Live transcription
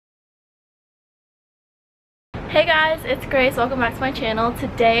Hey guys, it's Grace. Welcome back to my channel.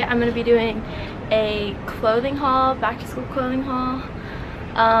 Today I'm going to be doing a clothing haul, back to school clothing haul.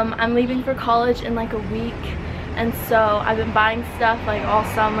 I'm leaving for college in like a week, and so I've been buying stuff like all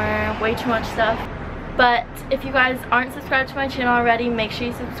summer, way too much stuff. But if you guys aren't subscribed to my channel already, make sure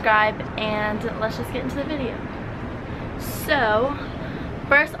you subscribe, and let's just get into the video. So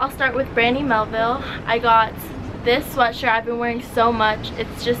first I'll start with Brandy Melville. I got this sweatshirt I've been wearing so much.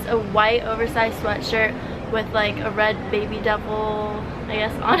 It's just a white oversized sweatshirt with like a red baby devil, I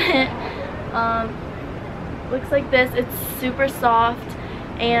guess, on it. Looks like this. It's super soft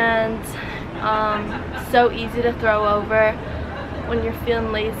and so easy to throw over when you're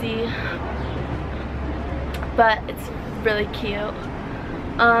feeling lazy, but it's really cute.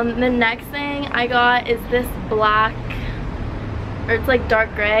 The next thing I got is this black, or it's like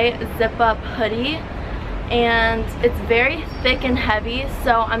dark gray, zip up hoodie, and it's very thick and heavy,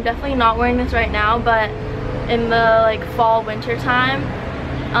 so I'm definitely not wearing this right now, but in the like fall winter time.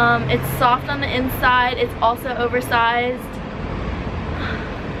 It's soft on the inside. It's also oversized.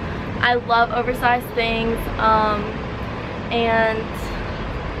 I love oversized things, and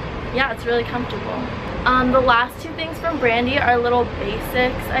yeah, it's really comfortable. The last two things from Brandy are little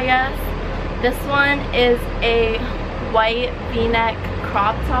basics, I guess. This one is a white v-neck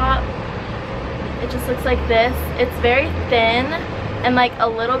crop top. It just looks like this. It's very thin and like a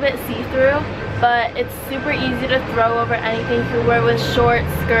little bit see-through, but it's super easy to throw over anything you can wear with short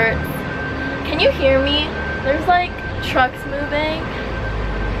skirts. Can you hear me? There's like trucks moving.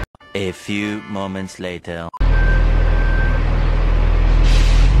 A few moments later.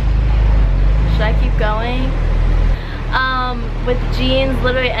 Should I keep going? With jeans,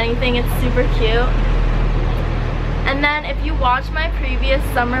 literally anything, it's super cute. And then if you watched my previous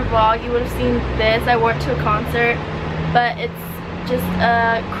summer vlog, you would have seen this. I wore it to a concert, but it's just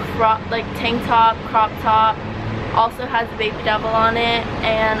a like tank top, crop top. Also has a baby devil on it,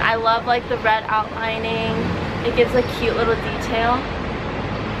 and I love like the red outlining. It gives a cute little detail.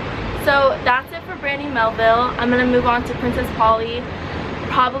 So that's it for Brandy Melville. I'm gonna move on to Princess Polly.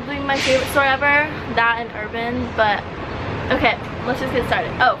 Probably my favorite store ever, that and Urban, but okay, let's just get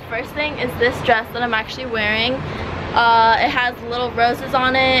started. Oh, first thing is this dress that I'm actually wearing. It has little roses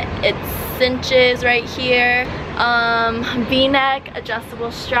on it. It cinches right here. V-neck,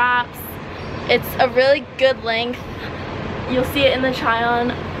 adjustable straps. It's a really good length. You'll see it in the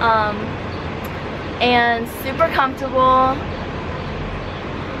try-on. And super comfortable.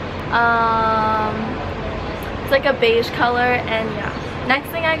 It's like a beige color, and yeah. Next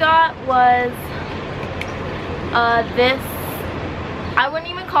thing I got was this. I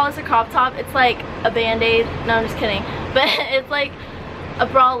wouldn't even call this a crop top. It's like a band-aid. No, I'm just kidding. But it's like a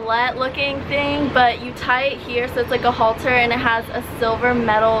bralette looking thing, but you tie it here, so it's like a halter, and it has a silver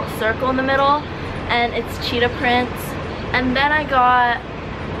metal circle in the middle, and it's cheetah print. And then I got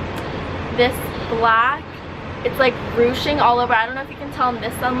this black. It's like ruching all over. I don't know if you can tell in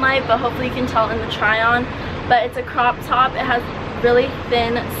this sunlight, but hopefully you can tell in the try-on. But it's a crop top. It has really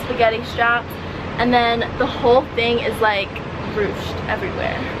thin spaghetti straps, and then the whole thing is like ruched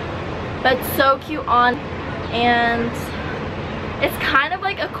everywhere. But it's so cute on, and it's kind of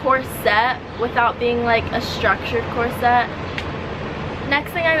like a corset without being like a structured corset.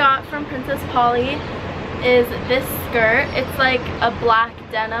 Next thing I got from Princess Polly is this skirt. It's like a black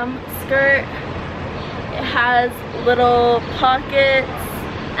denim skirt. It has little pockets,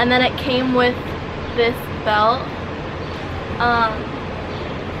 and then it came with this belt.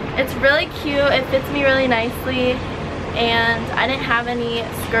 It's really cute. It fits me really nicely, and I didn't have any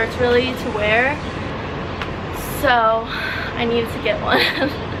skirts really to wear, so I needed to get one.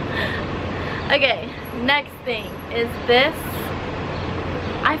 Okay, next thing is this.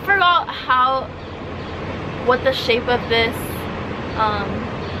 I forgot what the shape of this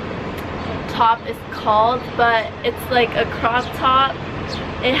top is called, but it's like a crop top.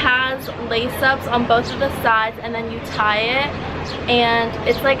 It has lace-ups on both of the sides, and then you tie it, and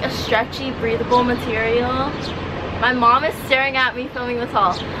it's like a stretchy, breathable material. My mom is staring at me filming this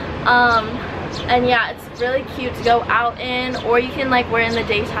haul. And yeah, it's really cute to go out in, or you can like wear it in the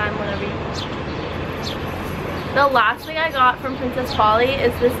daytime, whatever you want. The last thing I got from Princess Polly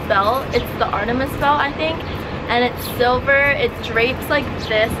is this belt. It's the Artemis belt, I think, and it's silver. It drapes like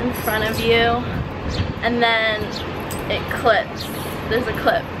this in front of you, and then it clips. There's a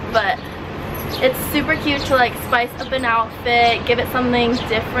clip, but it's super cute to like spice up an outfit, give it something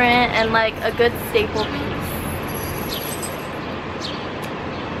different, and like a good staple piece.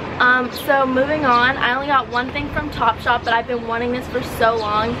 So moving on, I only got one thing from Topshop, but I've been wanting this for so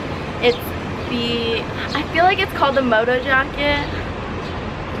long. It's I feel like it's called the Moto jacket.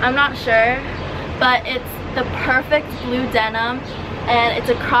 I'm not sure, but it's the perfect blue denim, and it's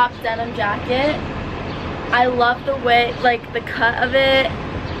a cropped denim jacket. I love the way, like, the cut of it.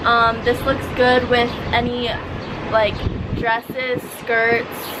 This looks good with any, like, dresses, skirts,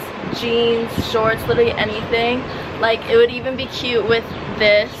 jeans, shorts, literally anything. Like, it would even be cute with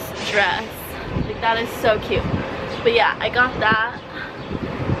this dress. Like, that is so cute. But yeah, I got that.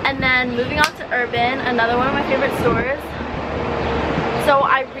 And then moving on to Urban, another one of my favorite stores. So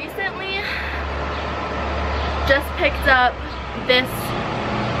I recently just picked up this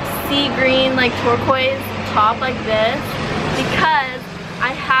sea green, like, turquoise top like this because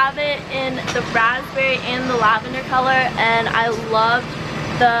I have it in the raspberry and the lavender color, and I love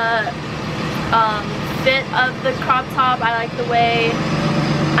the fit of the crop top. I like the way,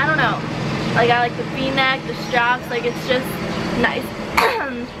 I don't know, like, I like the v-neck, the straps, like, it's just nice.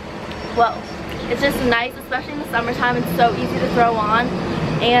 Whoa, it's just nice, especially in the summertime. It's so easy to throw on,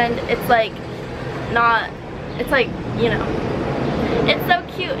 and it's like not, it's like, you know, it's so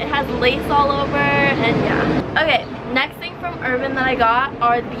cute. It has lace all over, and yeah. Okay, next thing from Urban that I got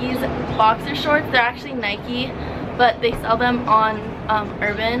are these boxer shorts. They're actually Nike, but they sell them on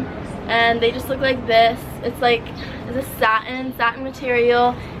Urban, and they just look like this. It's like, it's a satin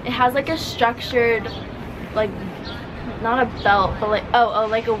material. It has like a structured, like, not a belt, but like, oh,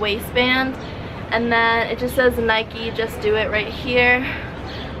 like a waistband, and then it just says Nike, just do it right here.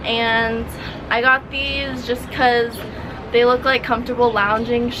 And I got these just because they look like comfortable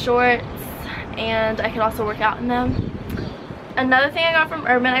lounging shorts, and I can also work out in them. Another thing I got from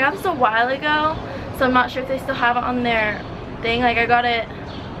Urban, I got this a while ago, so I'm not sure if they still have it on their thing. Like, I got it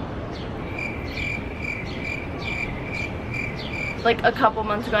like a couple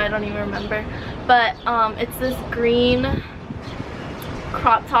months ago, I don't even remember. But it's this green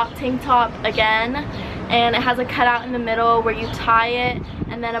crop top, tank top again, and it has a cutout in the middle where you tie it,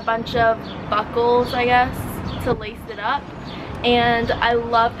 and then a bunch of buckles, I guess, to lace it up. And I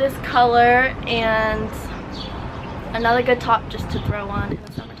love this color, and another good top just to throw on in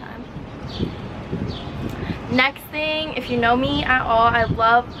the summertime. Next thing, if you know me at all, I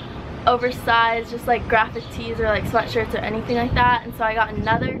love oversized, just like graphic tees or like sweatshirts or anything like that, and so I got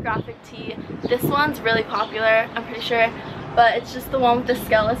another graphic tee. This one's really popular, I'm pretty sure, but it's just the one with the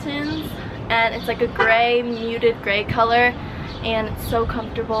skeletons, and it's like a gray, muted gray color, and it's so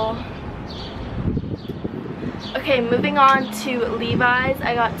comfortable. Okay, moving on to Levi's.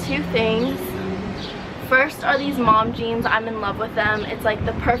 I got two things. First are these mom jeans. I'm in love with them. It's like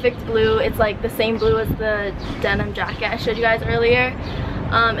the perfect blue. It's like the same blue as the denim jacket I showed you guys earlier.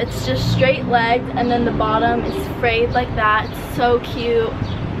 It's just straight legged, and then the bottom is frayed like that. It's so cute.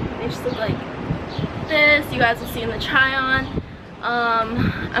 They just look like this. You guys will see in the try on.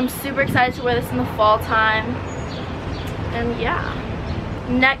 I'm super excited to wear this in the fall time, and yeah.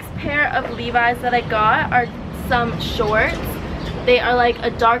 Next pair of Levi's that I got are some shorts. They are like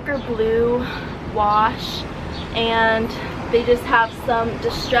a darker blue wash, and they just have some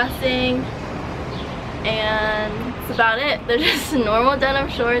distressing, and that's about it. They're just normal denim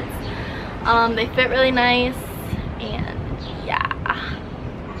shorts. They fit really nice, and yeah.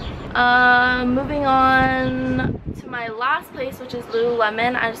 Moving on to my last place, which is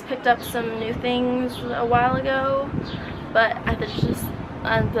Lululemon. I just picked up some new things a while ago, but I just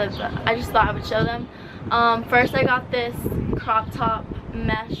thought I would show them. First I got this crop top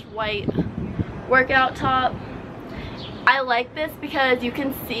mesh white workout top. I like this because you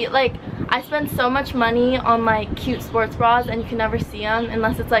can see, like, I spend so much money on like cute sports bras and you can never see them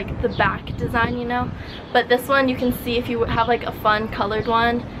unless it's like the back design, you know, but this one you can see. If you have like a fun colored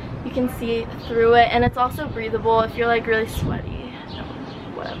one, you can see through it, and it's also breathable if you're like really sweaty,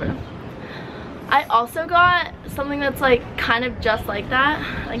 whatever. I also got something that's like kind of just like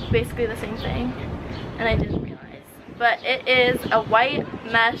that, like basically the same thing, and I didn't realize. But it is a white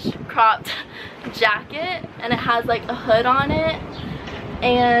mesh cropped jacket, and it has like a hood on it,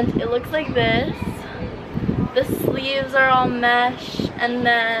 and it looks like this. The sleeves are all mesh, and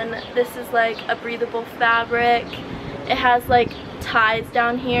then this is like a breathable fabric. It has like ties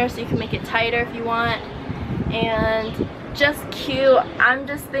down here so you can make it tighter if you want, and just cute. I'm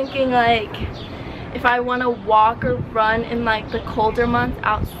just thinking, like, if I want to walk or run in like the colder months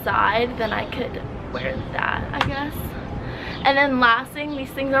outside, then I could wear that, I guess. And then last thing,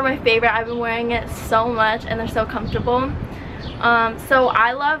 these things are my favorite. I've been wearing it so much and they're so comfortable. So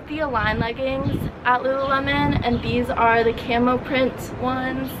I love the Align leggings at Lululemon, and these are the camo print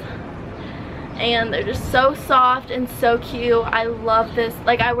ones, and they're just so soft and so cute. I love this.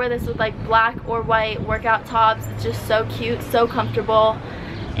 Like, I wear this with like black or white workout tops. It's just so cute, so comfortable.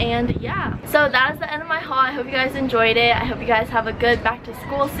 And yeah, so that is the end of my haul. I hope you guys enjoyed it. I hope you guys have a good back to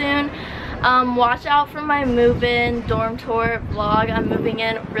school soon. Watch out for my move-in dorm tour vlog. I'm moving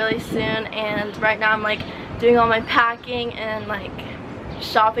in really soon, and right now I'm like doing all my packing and like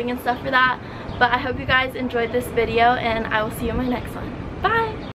shopping and stuff for that. But I hope you guys enjoyed this video, and I will see you in my next one. Bye!